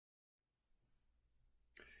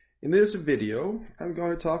In this video, I'm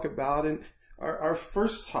going to talk about our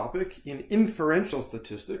first topic in inferential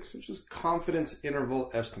statistics, which is confidence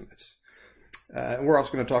interval estimates. And we're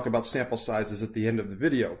also going to talk about sample sizes at the end of the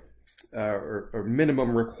video, or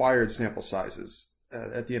minimum required sample sizes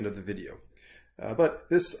at the end of the video. But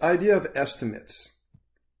this idea of estimates.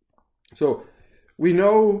 So we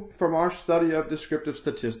know from our study of descriptive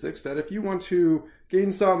statistics that if you want to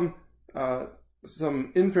gain some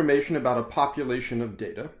information about a population of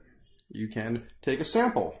data, you can take a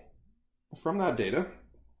sample from that data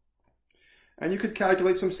and you could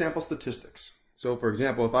calculate some sample statistics. So for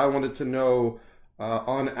example, if I wanted to know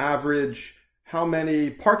on average how many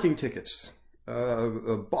parking tickets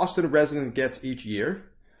a Boston resident gets each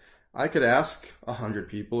year, I could ask 100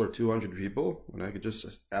 people or 200 people, and I could just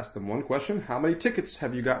ask them one question: how many tickets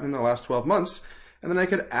have you gotten in the last 12 months? And then I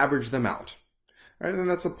could average them out. All right, and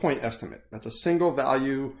that's a point estimate. That's a single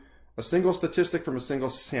value, a single statistic from a single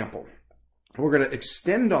sample. We're going to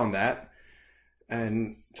extend on that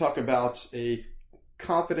and talk about a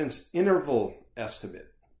confidence interval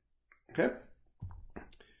estimate. Okay?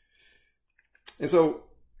 And so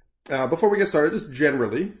before we get started, just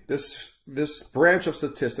generally, this branch of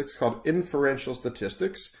statistics called inferential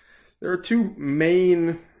statistics, there are two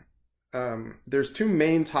main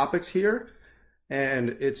topics here,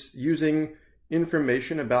 and it's using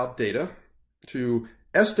information about data to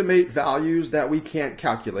estimate values that we can't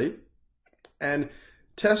calculate and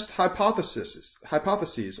test hypotheses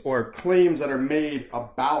or claims that are made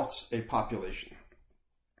about a population.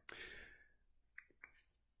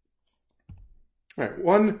 All right,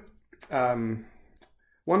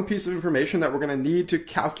 one piece of information that we're going to need to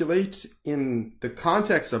calculate in the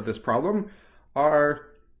context of this problem are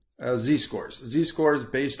z-scores. Z-scores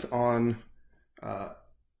based on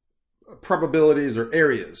probabilities or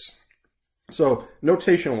areas. So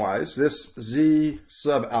notation-wise, this z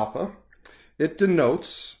sub alpha, it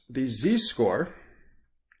denotes the z-score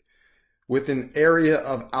with an area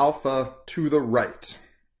of alpha to the right.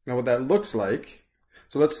 Now what that looks like,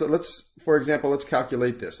 so let's for example, let's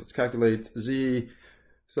calculate this. Let's calculate z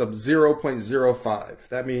sub 0.05.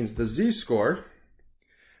 That means the z-score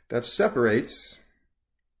that separates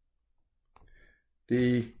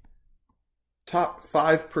the top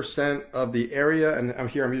 5% of the area, and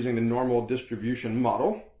here I'm using the normal distribution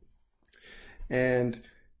model. And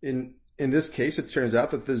in this case, it turns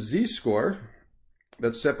out that the z-score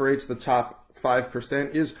that separates the top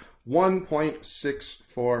 5% is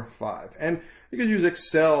 1.645. And you can use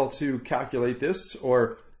Excel to calculate this,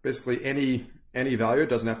 or basically any value. It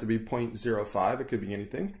doesn't have to be 0.05. It could be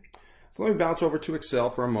anything. So let me bounce over to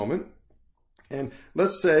Excel for a moment. And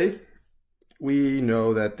let's say we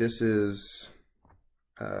know that this is,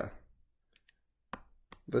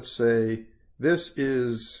 let's say this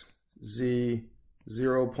is z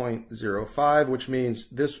 0.05, which means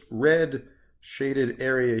this red shaded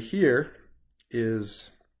area here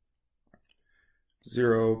is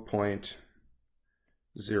 0.05.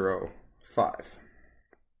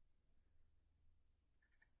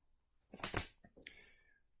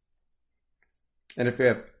 And if we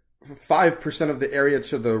have 5% of the area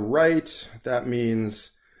to the right, that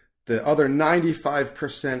means the other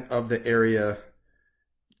 95% of the area,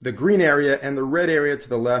 the green area and the red area to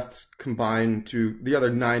the left, combine to the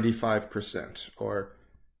other 95%, or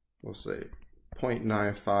we'll say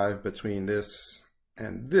 0.95 between this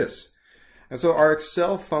and this. And so our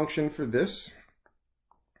Excel function for this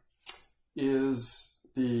is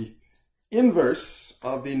the inverse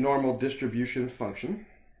of the normal distribution function.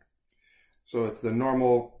 So it's the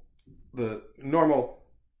normal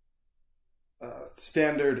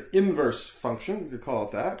standard inverse function, you could call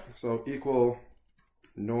it that. So equal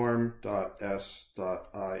norm.s.inv.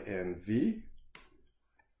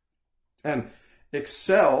 And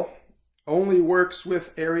Excel only works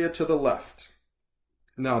with area to the left.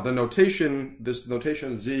 Now the notation, this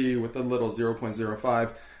notation z with the little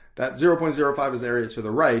 0.05, that 0.05 is area to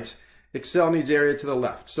the right. Excel needs area to the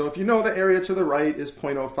left. So if you know the area to the right is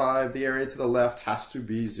 0.05, the area to the left has to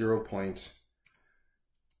be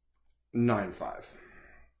 0.95.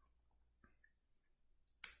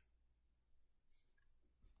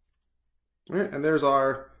 All right, and there's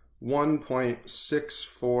our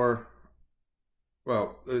 1.64.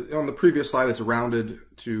 Well, on the previous slide, it's rounded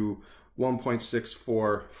to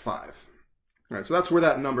 1.645. All right, so that's where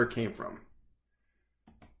that number came from.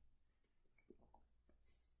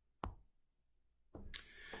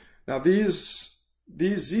 Now these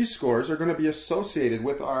z-scores are going to be associated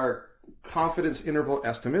with our confidence interval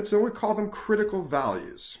estimates, and we call them critical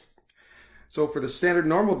values. So for the standard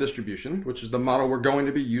normal distribution, which is the model we're going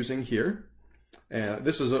to be using here, And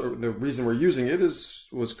this is the reason we're using it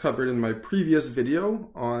was covered in my previous video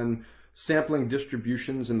on sampling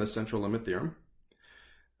distributions in the central limit theorem.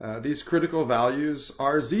 These critical values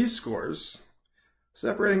are z-scores,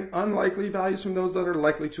 separating unlikely values from those that are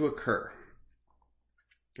likely to occur.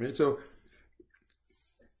 Okay, so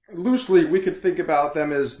loosely, we could think about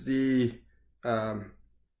them as the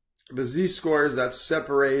z-scores that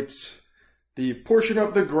separate the portion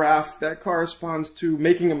of the graph that corresponds to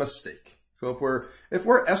making a mistake. So if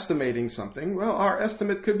we're estimating something, well, our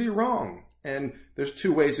estimate could be wrong. And there's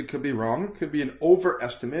two ways it could be wrong. It could be an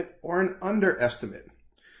overestimate or an underestimate.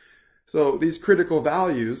 So these critical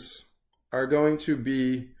values are going to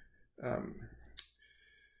be,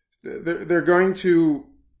 they're going to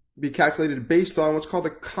be calculated based on what's called the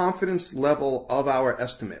confidence level of our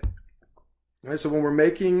estimate. All right, so when we're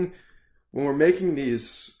making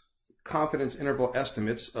these confidence interval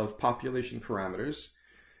estimates of population parameters,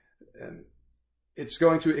 and it's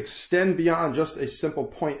going to extend beyond just a simple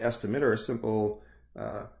point estimate or a simple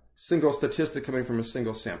single statistic coming from a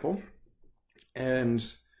single sample. And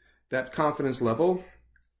that confidence level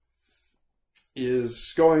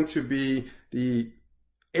is going to be the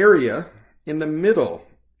area in the middle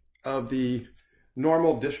of the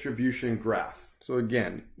normal distribution graph. So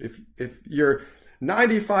again, if you're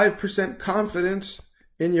 95% confident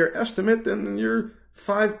in your estimate, then you're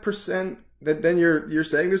 5%. Then you're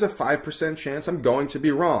saying there's a 5% chance I'm going to be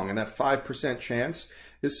wrong, and that 5% chance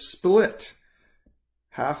is split.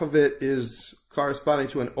 Half of it is corresponding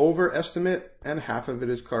to an overestimate, and half of it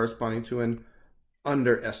is corresponding to an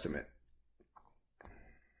underestimate.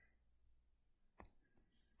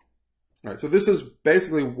 All right, so this is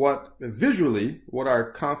basically visually what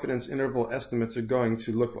our confidence interval estimates are going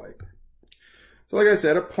to look like. So like I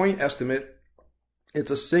said, a point estimate, it's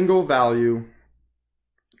a single value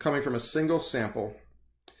coming from a single sample.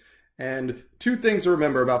 And two things to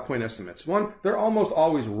remember about point estimates. One, they're almost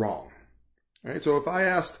always wrong. All right, so if I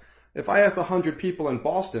asked 100 people in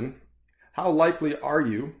Boston, how likely are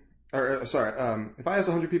you, if I asked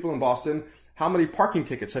 100 people in Boston, how many parking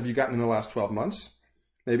tickets have you gotten in the last 12 months?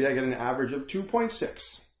 Maybe I get an average of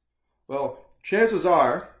 2.6. Well, chances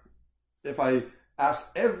are, if I asked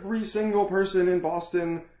every single person in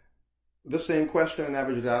Boston the same question and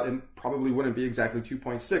average it out, it probably wouldn't be exactly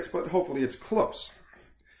 2.6, but hopefully it's close.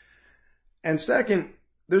 And second,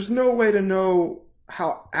 there's no way to know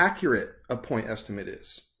how accurate a point estimate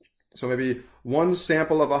is. So maybe one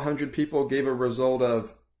sample of 100 people gave a result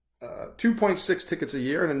of 2.6 tickets a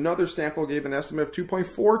year, and another sample gave an estimate of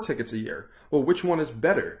 2.4 tickets a year. Well, which one is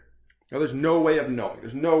better? Now, there's no way of knowing.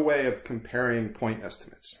 There's no way of comparing point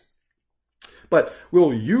estimates. But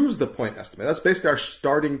we'll use the point estimate. That's basically our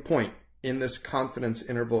starting point in this confidence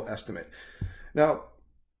interval estimate. Now,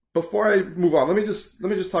 before I move on, let me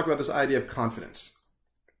just talk about this idea of confidence.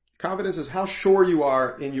 Confidence is how sure you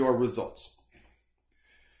are in your results.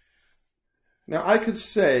 Now, I could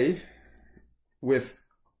say with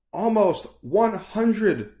almost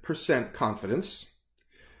 100% confidence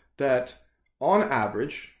that on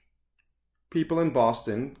average, people in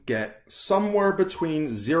Boston get somewhere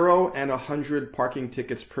between 0 and 100 parking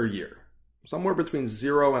tickets per year. Somewhere between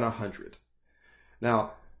 0 and 100.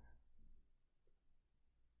 Now,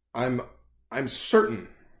 I'm certain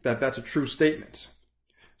that that's a true statement.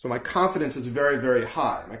 So my confidence is very, very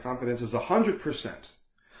high. My confidence is 100%.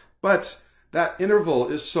 But that interval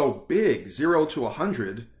is so big, 0 to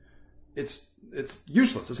 100, it's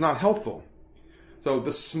useless. It's not helpful. So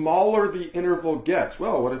the smaller the interval gets,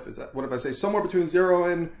 well, what if I say somewhere between 0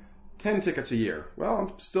 and 10 tickets a year? Well,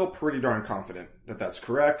 I'm still pretty darn confident that that's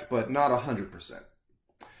correct, but not 100%.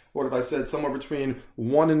 What if I said somewhere between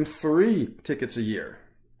 1 and 3 tickets a year?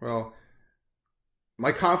 Well,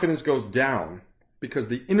 my confidence goes down because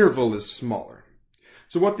the interval is smaller.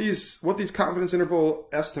 So what these confidence interval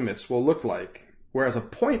estimates will look like, whereas a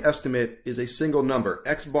point estimate is a single number,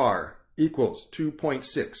 x bar equals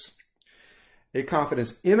 2.6. A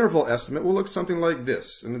confidence interval estimate will look something like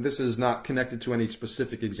this. And this is not connected to any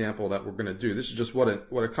specific example that we're going to do. This is just what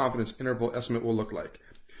a confidence interval estimate will look like.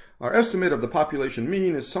 Our estimate of the population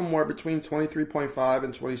mean is somewhere between 23.5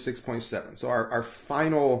 and 26.7. So our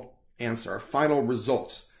final answer, our final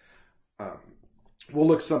results will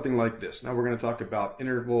look something like this. Now we're going to talk about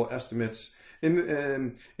interval estimates.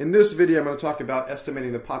 In this video, I'm going to talk about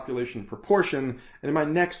estimating the population proportion, and in my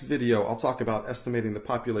next video, I'll talk about estimating the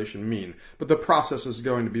population mean. But the process is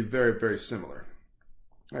going to be very, very similar.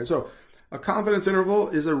 All right, so a confidence interval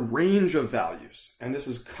is a range of values, and this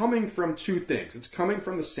is coming from two things. It's coming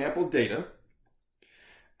from the sample data,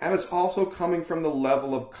 and it's also coming from the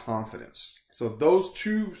level of confidence. So those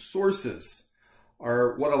two sources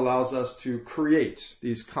are what allows us to create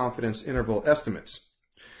these confidence interval estimates.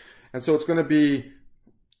 And so it's going to be,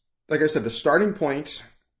 like I said, the starting point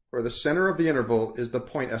or the center of the interval is the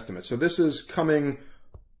point estimate. So this is coming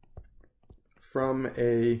from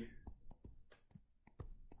a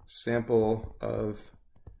sample of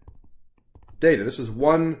data. This is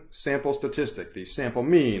one sample statistic, the sample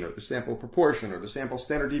mean or the sample proportion or the sample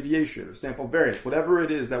standard deviation or sample variance, whatever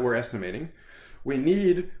it is that we're estimating. We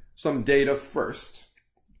need some data first,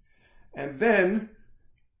 and then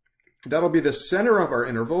that'll be the center of our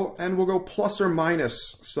interval, and we'll go plus or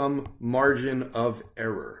minus some margin of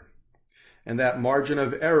error. And that margin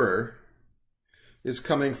of error is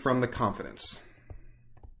coming from the confidence,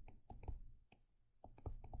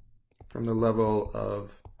 from the level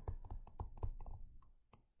of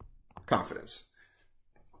confidence.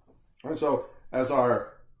 All right, so as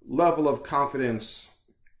our level of confidence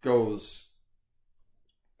goes,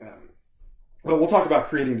 well, we'll talk about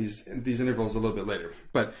creating these intervals a little bit later,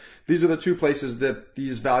 but these are the two places that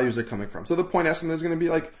these values are coming from. So the point estimate is going to be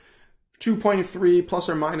like 2.3 plus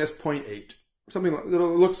or minus 0.8.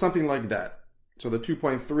 It'll look something like that. So the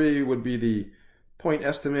 2.3 would be the point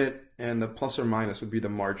estimate, and the plus or minus would be the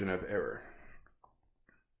margin of error.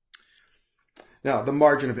 Now, the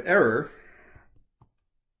margin of error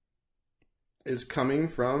is coming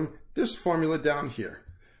from this formula down here.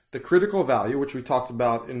 The critical value, which we talked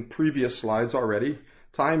about in previous slides already,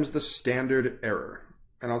 times the standard error.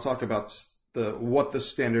 And I'll talk about what the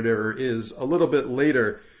standard error is a little bit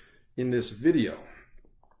later in this video.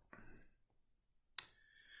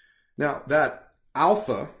 Now, that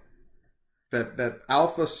alpha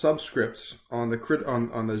subscript on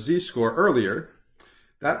the z-score earlier,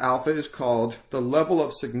 that alpha is called the level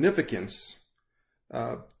of significance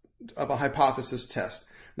of a hypothesis test.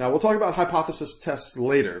 Now, we'll talk about hypothesis tests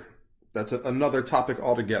later. That's another topic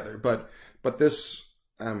altogether. But there's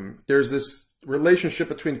this relationship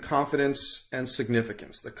between confidence and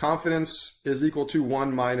significance. The confidence is equal to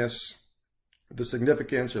 1 minus the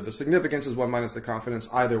significance, or the significance is 1 minus the confidence,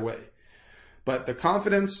 either way. But the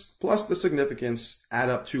confidence plus the significance add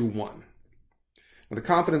up to 1. Now, the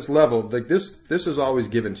confidence level, like this is always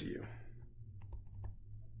given to you.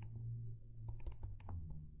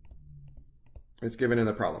 It's given in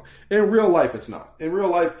the problem. In real life, it's not. In real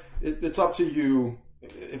life, it's up to you.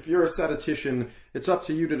 If you're a statistician, it's up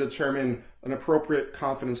to you to determine an appropriate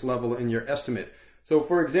confidence level in your estimate. So,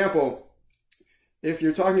 for example, if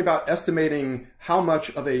you're talking about estimating how much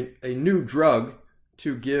of a new drug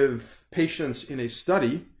to give patients in a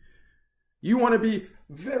study, you want to be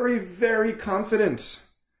very, very confident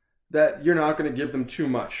that you're not going to give them too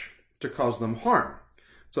much to cause them harm.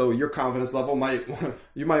 So your confidence level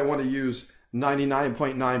you might want to use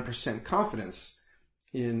 99.9% confidence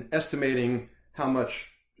in estimating how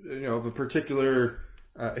much, of a particular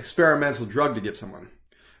experimental drug to give someone.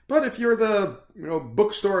 But if you're the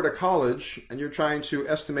bookstore at a college and you're trying to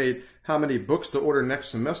estimate how many books to order next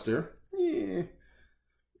semester,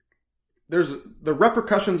 there's the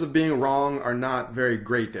repercussions of being wrong are not very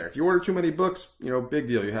great there. If you order too many books, big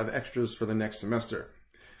deal. You have extras for the next semester.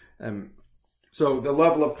 So the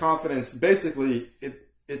level of confidence, basically, it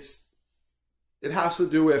has to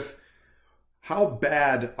do with how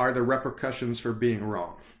bad are the repercussions for being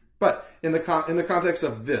wrong. But in the context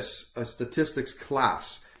of this, a statistics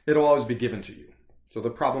class, it'll always be given to you. So the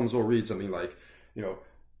problems will read something like,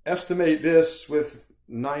 estimate this with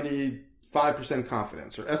 95%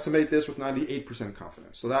 confidence, or estimate this with 98%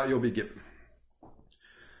 confidence. So that you'll be given. All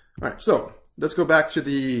right, so let's go back to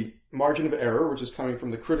the margin of error, which is coming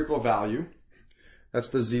from the critical value. That's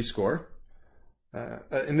the z-score.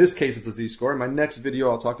 In this case, it's the z-score. In my next video,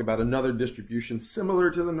 I'll talk about another distribution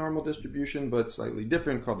similar to the normal distribution, but slightly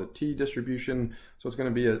different, called the t-distribution. So it's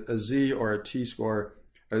going to be a z or a t-score,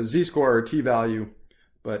 a z-score or a t-value.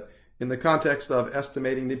 But in the context of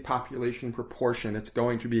estimating the population proportion, it's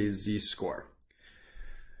going to be a z-score.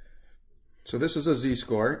 So this is a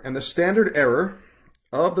z-score, and the standard error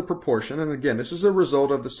of the proportion, and again, this is a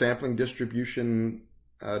result of the sampling distribution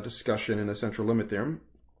discussion in the central limit theorem.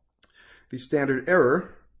 The standard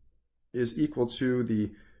error is equal to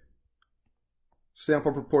the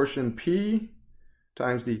sample proportion P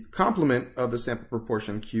times the complement of the sample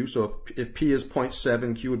proportion Q. So if P is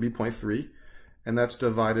 0.7, Q would be 0.3, and that's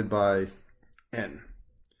divided by N.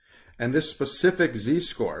 And this specific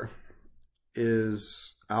z-score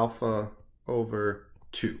is alpha over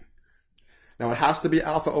 2. Now it has to be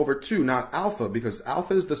alpha over 2, not alpha, because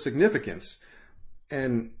alpha is the significance.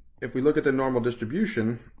 And if we look at the normal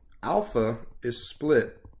distribution, alpha is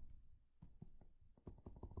split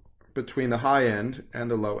between the high end and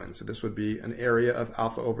the low end. So this would be an area of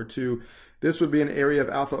alpha over 2. This would be an area of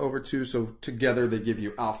alpha over 2, so together they give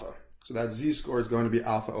you alpha. So that z-score is going to be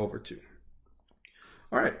alpha over 2.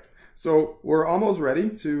 All right, so we're almost ready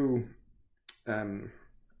to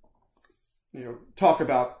talk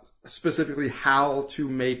about specifically how to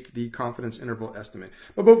make the confidence interval estimate.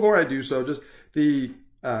 But before I do so, just the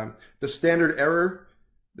standard error.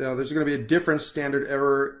 Now, there's going to be a different standard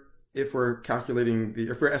error if we're estimating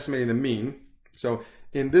the mean. So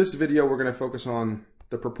in this video, we're going to focus on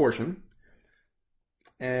the proportion.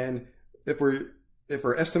 And if we're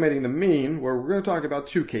estimating the mean, we're going to talk about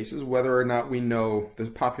two cases, whether or not we know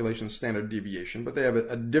the population standard deviation, but they have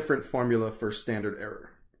a different formula for standard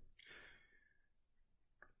error.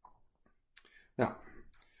 Now,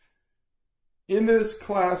 in this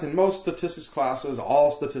class, in most statistics classes,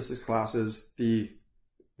 all statistics classes,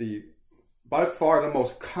 by far the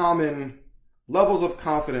most common levels of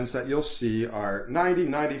confidence that you'll see are 90,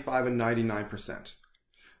 95, and 99%.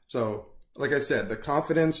 So, like I said, the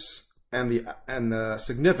confidence and the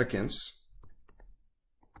significance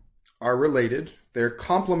are related. They're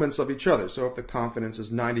complements of each other. So if the confidence is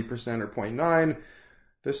 90% or 0.9,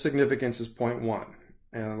 the significance is 0.1.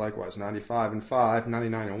 And likewise, 95 and 5,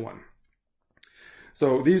 99 and 1.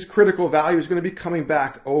 So these critical values are going to be coming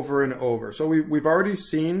back over and over. So we've already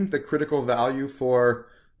seen the critical value for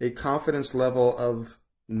a confidence level of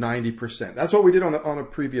 90%. That's what we did on a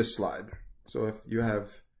previous slide. So if you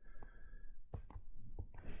have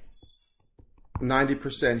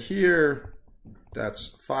 90% here, that's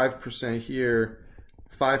 5% here,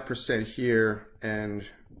 5% here, and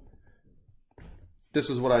this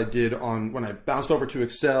is what I did when I bounced over to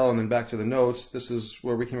Excel and then back to the notes. This is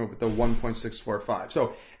where we came up with the 1.645.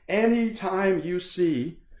 So anytime you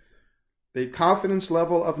see the confidence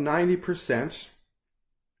level of 90%,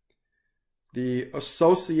 the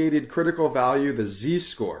associated critical value, the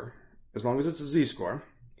z-score, as long as it's a z-score,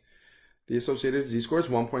 the associated z-score is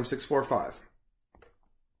 1.645.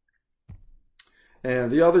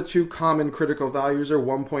 And the other two common critical values are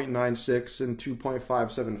 1.96 and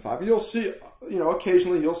 2.575. You'll see,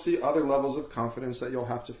 occasionally you'll see other levels of confidence that you'll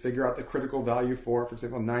have to figure out the critical value for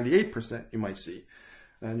example, 98% you might see.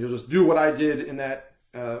 And you'll just do what I did in that,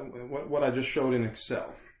 what I just showed in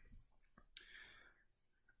Excel.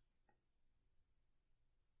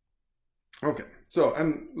 Okay, so,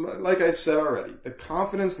 and like I said already, the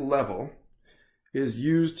confidence level is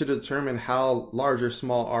used to determine how large or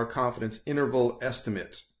small our confidence interval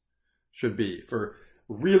estimate should be. For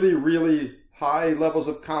really, really high levels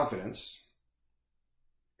of confidence,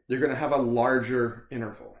 you're going to have a larger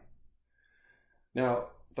interval. Now,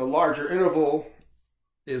 the larger interval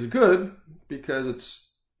is good because it's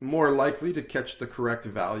more likely to catch the correct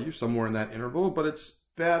value somewhere in that interval, but it's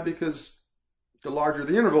bad because the larger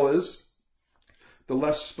the interval is, the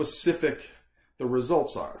less specific the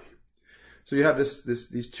results are. So you have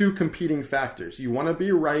these two competing factors. You want to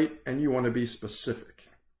be right and you want to be specific.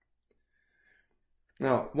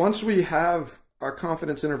 Now, once we have our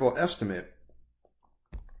confidence interval estimate,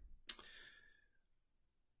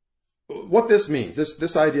 what this means,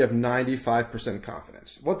 this idea of 95%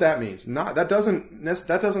 confidence, what that means, that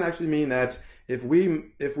doesn't actually mean that if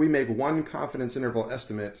we make one confidence interval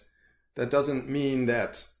estimate, that doesn't mean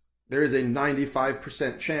that there is a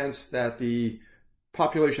 95% chance that the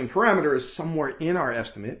population parameter is somewhere in our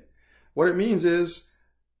estimate. What it means is,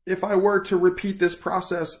 if I were to repeat this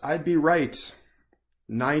process, I'd be right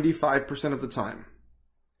 95% of the time.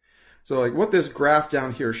 So like what this graph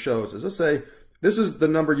down here shows is, let's say this is the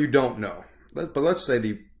number you don't know, but let's say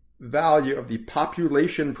the value of the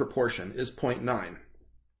population proportion is 0.9.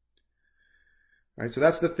 Right, so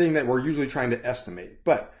that's the thing that we're usually trying to estimate.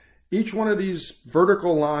 But each one of these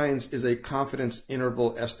vertical lines is a confidence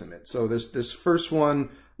interval estimate. So this first one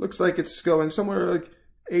looks like it's going somewhere like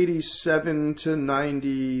 87 to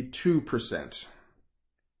 92%.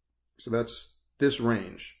 So that's this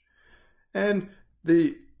range. And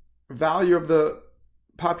the value of the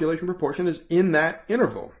population proportion is in that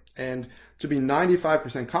interval. And to be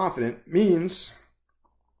 95% confident means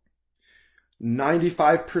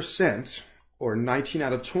 95% or 19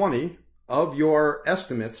 out of 20 of your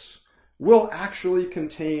estimates will actually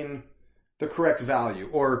contain the correct value,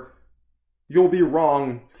 or you'll be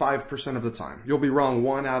wrong 5% of the time. You'll be wrong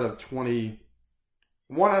 1 out of 20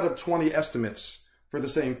 estimates for the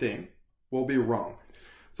same thing will be wrong.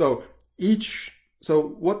 So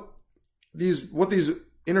what these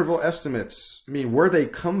interval estimates mean, where they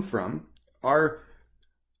come from, are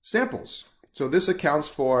samples. So this accounts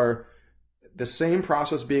for the same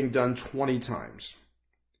process being done 20 times.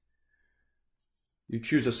 You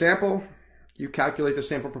choose a sample, you calculate the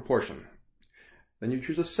sample proportion. Then you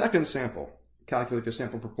choose a second sample, calculate the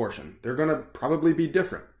sample proportion. They're going to probably be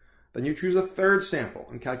different. Then you choose a third sample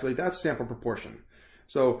and calculate that sample proportion.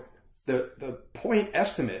 So the point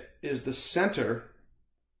estimate is the center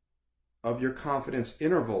of your confidence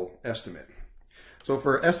interval estimate. So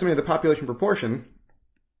for estimating the population proportion,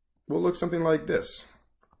 we'll look something like this.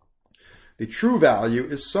 The true value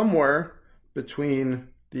is somewhere between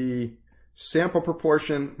the sample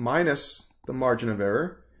proportion minus the margin of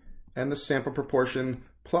error and the sample proportion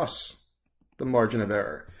plus the margin of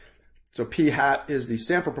error. So p hat is the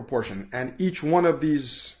sample proportion, and each one of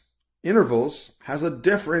these intervals has a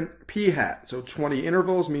different p hat. So 20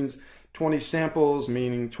 intervals means 20 samples,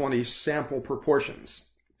 meaning 20 sample proportions.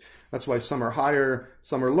 That's why some are higher,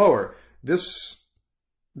 some are lower. This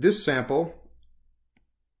sample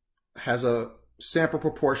has a sample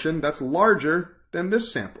proportion that's larger than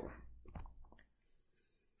this sample.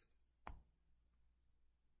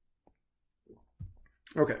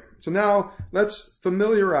 Okay, so now let's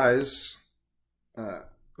familiarize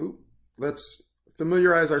ourselves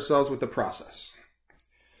with the process.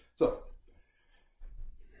 So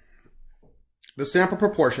the sample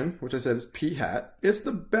proportion, which I said is p hat, is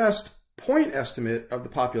the best point estimate of the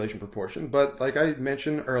population proportion, but like I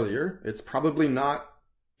mentioned earlier, it's probably not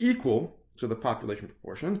equal to the population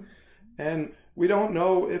proportion, and we don't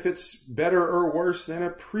know if it's better or worse than a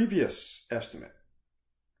previous estimate.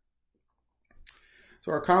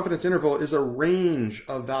 So our confidence interval is a range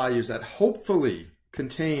of values that hopefully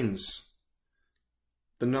contains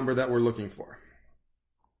the number that we're looking for.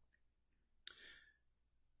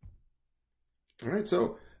 All right,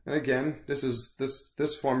 so, and again,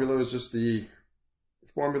 this formula is just the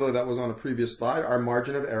formula that was on a previous slide. Our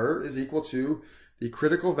margin of error is equal to the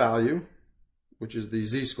critical value, which is the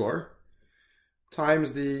z-score,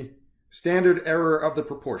 times the standard error of the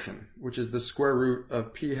proportion, which is the square root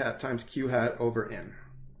of p hat times q hat over n.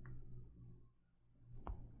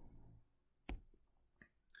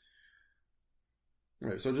 All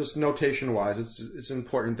right, so just notation-wise, it's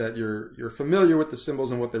important that you're familiar with the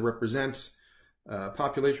symbols and what they represent.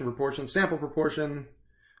 Population proportion, sample proportion.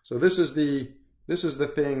 So this is the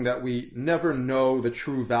thing that we never know the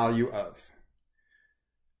true value of.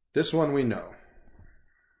 This one we know.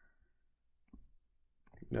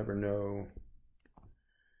 Never know.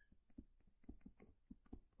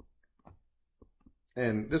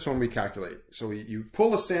 And this one we calculate. So you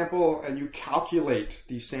pull a sample and you calculate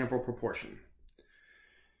the sample proportion.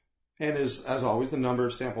 N is, as always, the number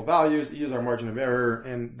of sample values. E is our margin of error.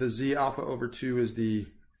 And the z alpha over 2 is the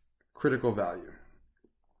critical value.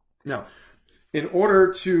 Now, in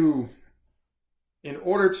order to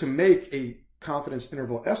make a confidence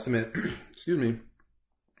interval estimate, excuse me,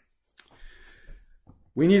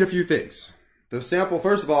 we need a few things. The sample,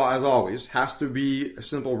 first of all, as always, has to be a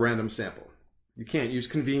simple random sample. You can't use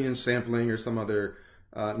convenience sampling or some other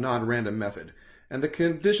non-random method. And the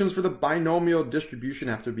conditions for the binomial distribution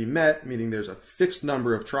have to be met, meaning there's a fixed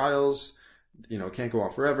number of trials. You know, it can't go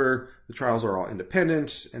on forever. The trials are all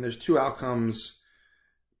independent, and there's two outcomes.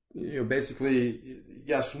 You know, basically,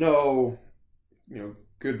 yes, no, you know,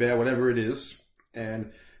 good, bad, whatever it is.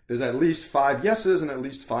 And there's at least 5 yeses and at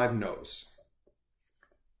least 5 nos.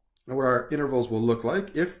 And what our intervals will look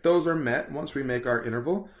like, if those are met, once we make our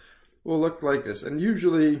interval, will look like this. And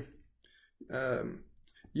usually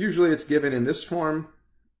it's given in this form,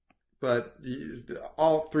 but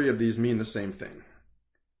all 3 of these mean the same thing.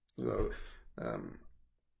 So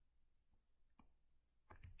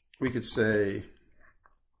we could say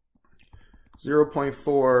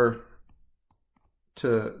 0.4 to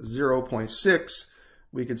 0.6.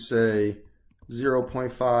 We could say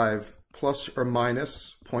 0.5 plus or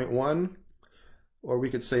minus 0.1, or we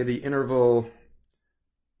could say the interval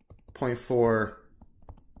 0.4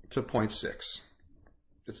 to 0.6.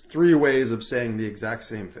 It's 3 ways of saying the exact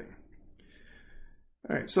same thing.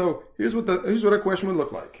 All right, so here's what a question would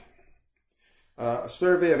look like. A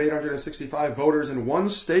survey of 865 voters in one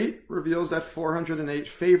state reveals that 408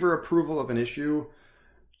 favor approval of an issue.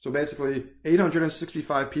 So basically,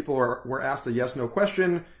 865 people were asked a yes/no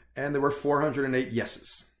question, and there were 408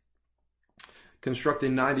 yeses. Construct a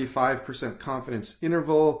 95% confidence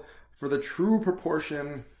interval for the true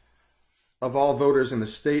proportion of all voters in the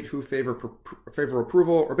state who favor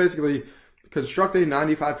approval, or basically construct a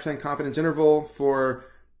 95% confidence interval for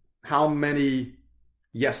how many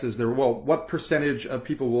yeses there, well, what percentage of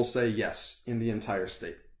people will say yes in the entire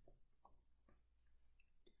state.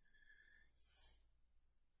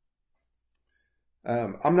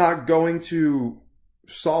 I'm not going to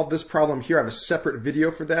solve this problem here. I have a separate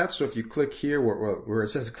video for that. So if you click here where it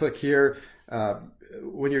says click here,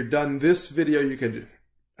 when you're done this video, you could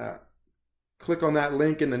click on that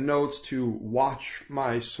link in the notes to watch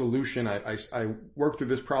my solution. I worked through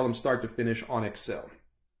this problem start to finish on Excel.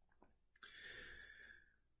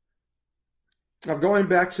 Now going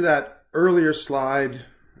back to that earlier slide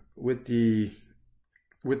with the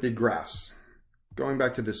graphs, going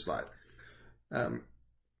back to this slide,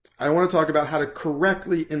 I want to talk about how to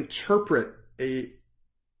correctly interpret a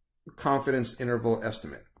confidence interval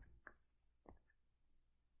estimate.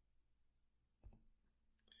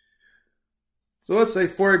 So let's say,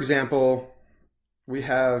 for example, we've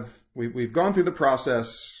gone through the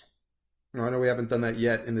process. I know we haven't done that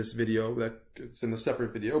yet in this video, it's in a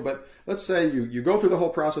separate video, but let's say you go through the whole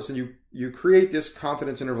process and you create this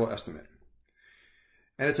confidence interval estimate.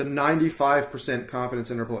 And it's a 95%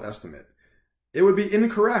 confidence interval estimate. It would be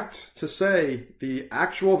incorrect to say the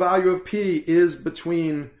actual value of P is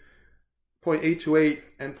between 0.828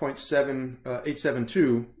 and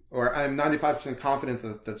 0.872, or I'm 95% confident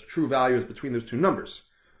that the true value is between those two numbers.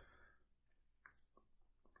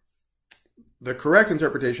 The correct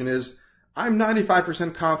interpretation is I'm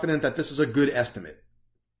 95% confident that this is a good estimate.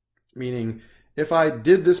 Meaning, if I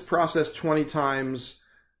did this process 20 times,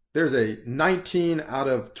 there's a 19 out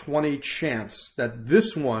of 20 chance that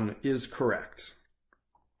this one is correct.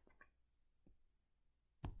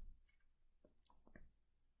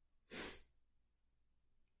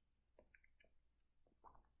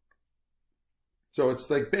 So it's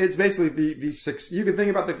basically you can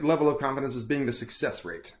think about the level of confidence as being the success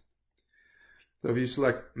rate. So if you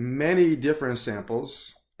select many different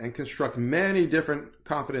samples and construct many different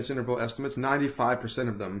confidence interval estimates, 95%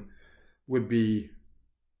 of them would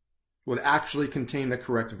actually contain the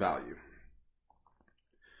correct value.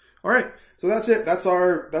 All right, so that's it.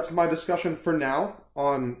 That's my discussion for now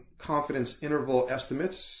on confidence interval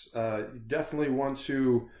estimates. Definitely want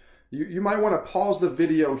to, you might want to pause the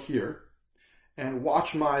video here and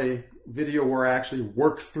watch my video where I actually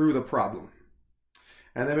work through the problem.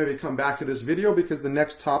 And then maybe come back to this video because the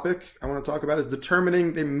next topic I want to talk about is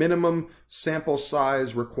determining the minimum sample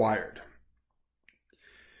size required.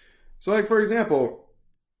 So like, for example,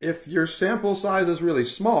 if your sample size is really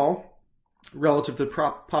small relative to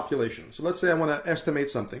the population. So let's say I want to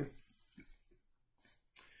estimate something.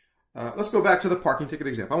 Let's go back to the parking ticket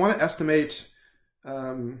example. I want to estimate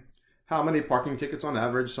how many parking tickets on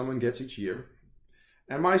average someone gets each year.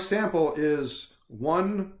 And my sample is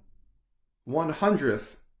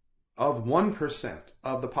 1/100th of 1%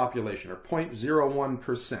 of the population, or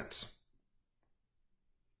 0.01%.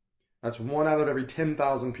 That's 1 out of every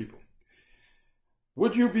 10,000 people.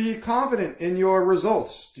 Would you be confident in your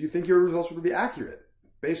results? Do you think your results would be accurate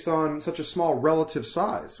based on such a small relative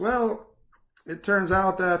size? Well, it turns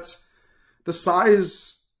out that the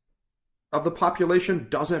size of the population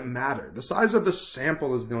doesn't matter. The size of the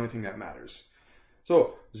sample is the only thing that matters.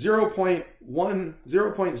 So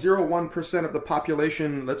 0.01% of the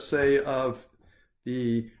population, let's say, of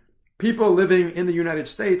the people living in the United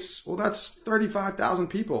States, well, that's 35,000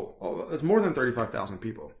 people. Oh, that's more than 35,000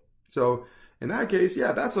 people. So in that case,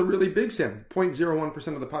 yeah, that's a really big sample.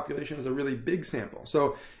 0.01% of the population is a really big sample.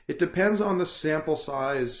 So it depends on the sample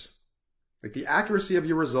size. Like, the accuracy of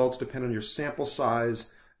your results depend on your sample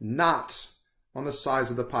size, not on the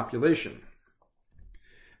size of the population.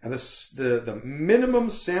 And the minimum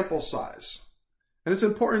sample size, and it's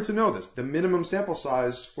important to know this, the minimum sample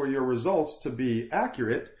size for your results to be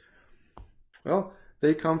accurate, well,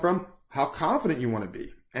 they come from how confident you want to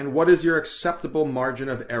be and what is your acceptable margin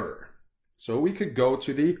of error. So we could go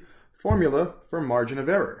to the formula for margin of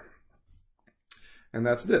error. And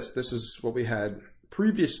that's this. This is what we had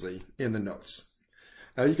previously in the notes.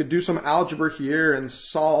 Now you could do some algebra here and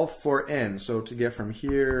solve for n. So to get from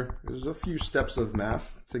here, there's a few steps of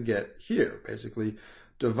math to get here. Basically,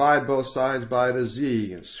 divide both sides by the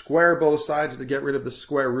z and square both sides to get rid of the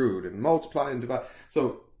square root and multiply and divide.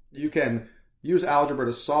 So you can use algebra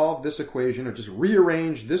to solve this equation or just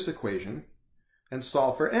rearrange this equation and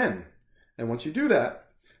solve for n. And once you do that,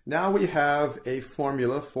 now we have a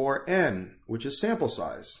formula for n, which is sample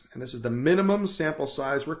size. And this is the minimum sample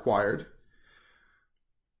size required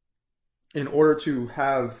in order to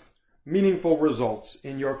have meaningful results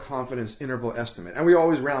in your confidence interval estimate. And we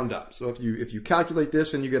always round up. So if you calculate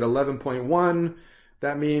this and you get 11.1,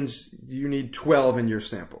 that means you need 12 in your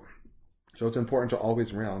sample. So it's important to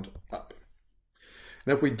always round up.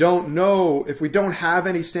 And if we don't have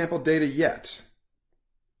any sample data yet,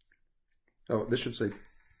 this should say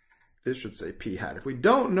p hat. If we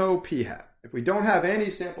don't know p hat, if we don't have any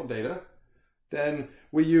sample data, then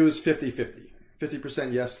we use 50-50.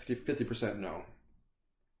 50% yes, 50% no.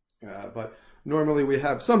 But normally we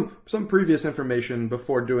have some previous information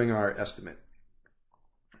before doing our estimate.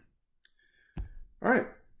 All right.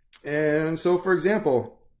 And so, for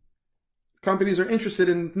example, companies are interested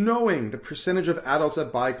in knowing the percentage of adults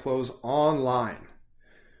that buy clothes online.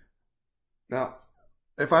 Now,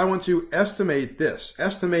 if I want to estimate this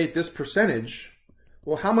percentage,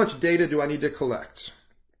 well, how much data do I need to collect?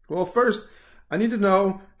 Well, first, I need to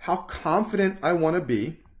know how confident I want to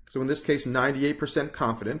be. So in this case, 98%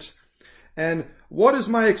 confident. And what is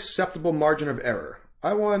my acceptable margin of error?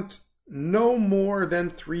 I want no more than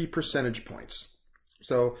 3 percentage points.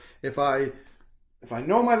 So if I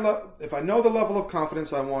know the level of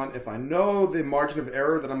confidence I want, if I know the margin of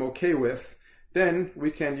error that I'm okay with, then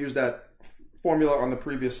we can use that formula on the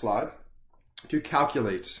previous slide to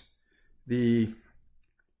calculate the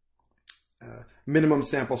minimum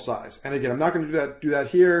sample size. And again, I'm not going to do that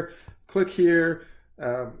here. Click here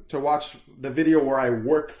to watch the video where I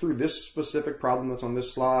work through this specific problem that's on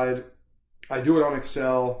this slide. I do it on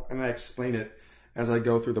Excel and I explain it as I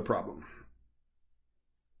go through the problem.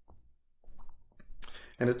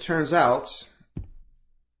 And it turns out,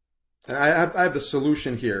 and I have the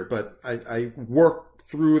solution here, but I work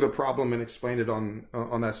through the problem and explain it on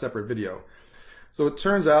that separate video. So it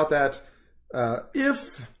turns out that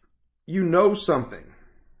if you know something,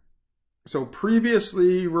 so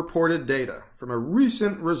previously reported data from a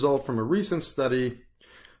recent result from a recent study,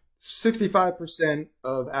 65%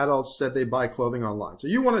 of adults said they buy clothing online. So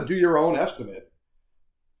you want to do your own estimate,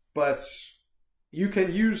 but you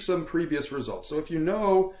can use some previous results. So if you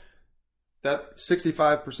know that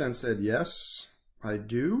 65% said, yes, I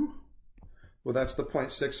do, well, that's the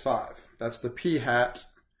 0.65. That's the p hat,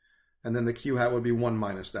 and then the q hat would be 1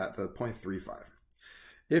 minus that, the 0.35.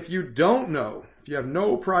 If you don't know, if you have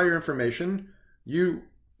no prior information, you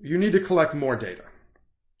need to collect more data.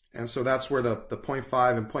 And so that's where the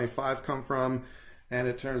 0.5 and 0.5 come from. And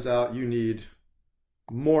it turns out you need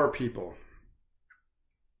more people.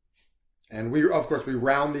 And of course, we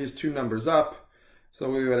round these two numbers up. So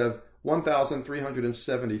we would have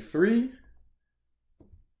 1,373.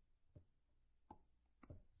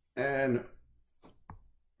 And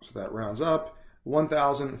so that rounds up.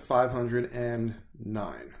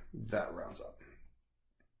 1,509. That rounds up.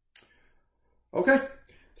 Okay,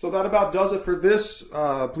 so that about does it for this.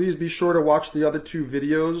 Please be sure to watch the other two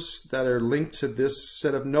videos that are linked to this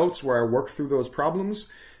set of notes where I work through those problems.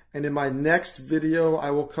 And in my next video, I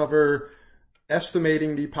will cover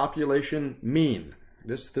estimating the population mean.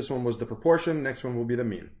 This one was the proportion. Next one will be the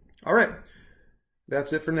mean. All right,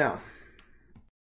 that's it for now.